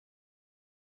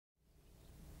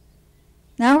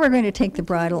Now we're going to take the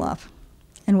bridle off,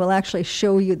 and we'll actually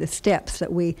show you the steps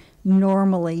that we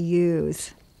normally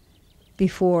use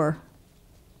before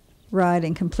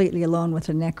riding completely alone with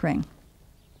a neck ring.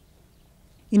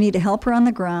 You need a helper on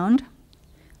the ground.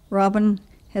 Robin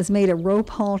has made a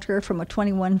rope halter from a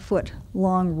 21-foot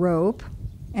long rope,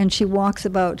 and she walks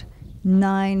about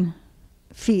 9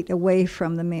 feet away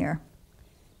from the mare.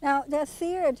 Now, that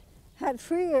Seared had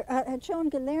shown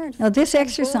gelernt. Now, this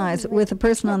exercise with a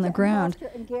person on the ground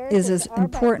is as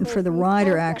important for the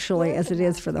rider, actually, as it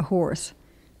is for the horse,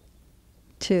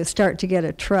 to start to get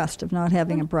a trust of not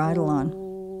having a bridle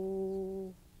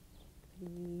on.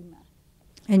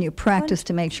 And you practice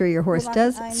to make sure your horse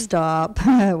does stop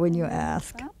when you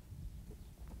ask.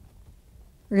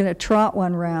 We're going to trot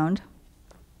one round.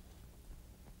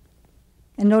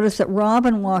 And notice that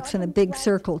Robin walks in a big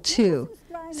circle too.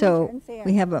 So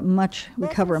we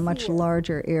cover a much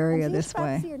larger area this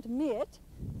way.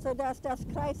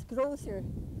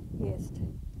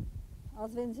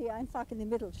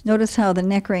 Notice how the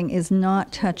neck ring is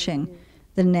not touching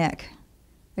the neck,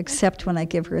 except when I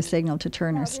give her a signal to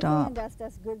turn or stop.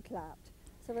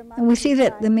 And we see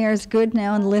that the mare is good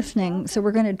now and listening, so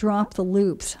we're going to drop the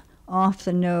loops off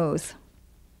the nose.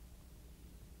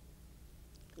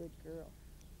 Good girl.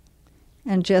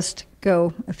 And just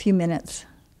go a few minutes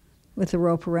with the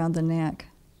rope around the neck.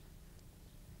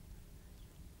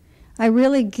 I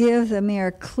really give the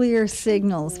mare clear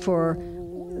signals for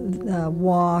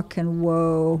walk and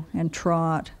whoa and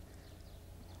trot,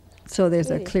 so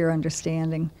there's a clear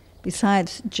understanding,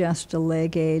 besides just the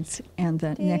leg aids and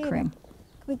the neck ring.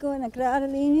 We go in a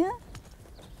gerade Linie,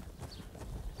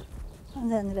 and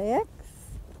then rechts.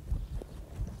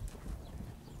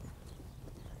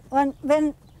 Und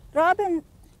wenn Robin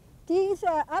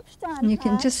diese Abstand and you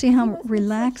can just see how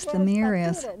relaxed the mare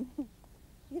is.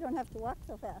 You don't have to walk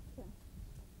so fast.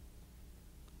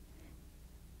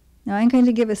 Now I'm going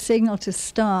to give a signal to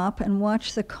stop and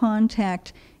watch the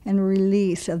contact and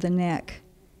release of the neck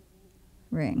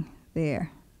ring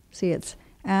there. See, it's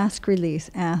ask,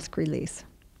 release, ask, release.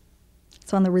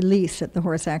 It's on the release that the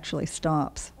horse actually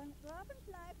stops.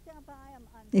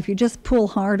 If you just pull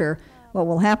harder, what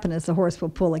will happen is the horse will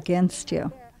pull against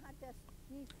you.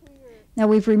 Now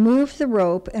we've removed the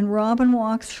rope, and Robin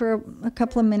walks for a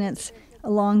couple of minutes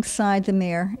alongside the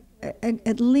mare,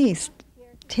 at least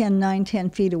 9, 10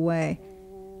 feet away.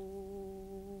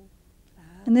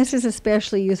 And this is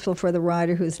especially useful for the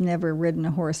rider who's never ridden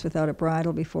a horse without a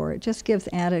bridle before. It just gives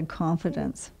added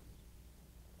confidence.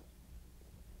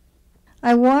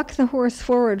 I walk the horse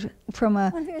forward from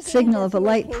a signal of a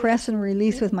light press and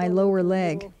release with my lower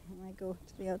leg. I go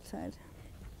to the outside.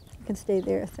 You can stay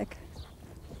there a sec.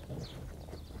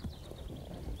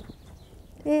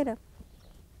 And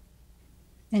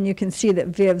you can see that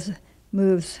Viv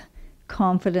moves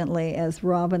confidently as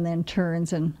Robin then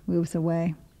turns and moves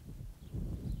away.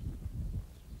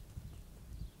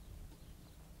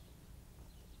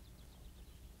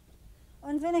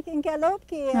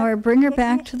 Now I bring her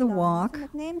back to the walk,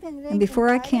 and before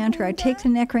I canter, I take the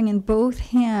neck ring in both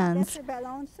hands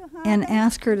and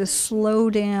ask her to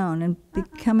slow down and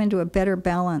come into a better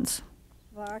balance.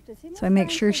 So I make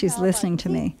sure she's listening to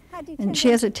me. And she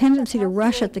has a tendency to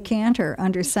rush at the canter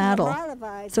under saddle.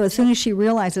 So as soon as she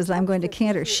realizes I'm going to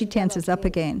canter, she tenses up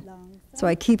again. So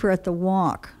I keep her at the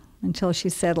walk until she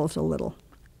settles a little.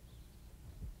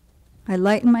 I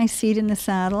lighten my seat in the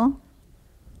saddle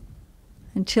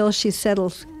until she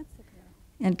settles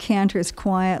and canters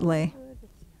quietly.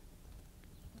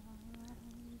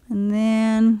 And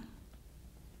then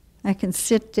I can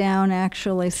sit down,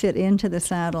 actually sit into the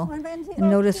saddle, and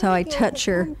notice how I touch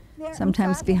her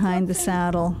sometimes behind the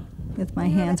saddle with my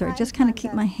hands, or I just kind of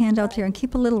keep my hand out there and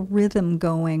keep a little rhythm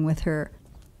going with her.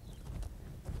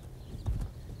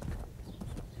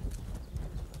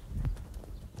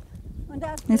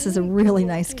 This is a really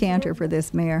nice canter for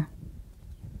this mare.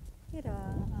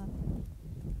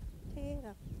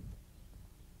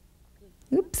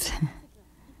 Oops.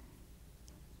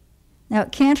 Now,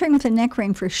 cantering with a neck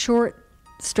ring for short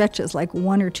stretches, like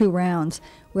 1 or 2 rounds,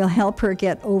 will help her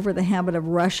get over the habit of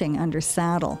rushing under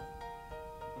saddle.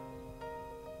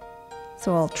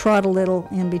 So I'll trot a little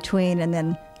in between, and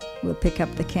then we'll pick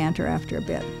up the canter after a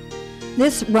bit.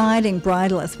 This riding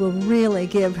bridleless will really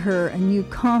give her a new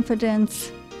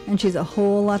confidence, and she's a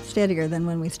whole lot steadier than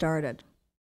when we started.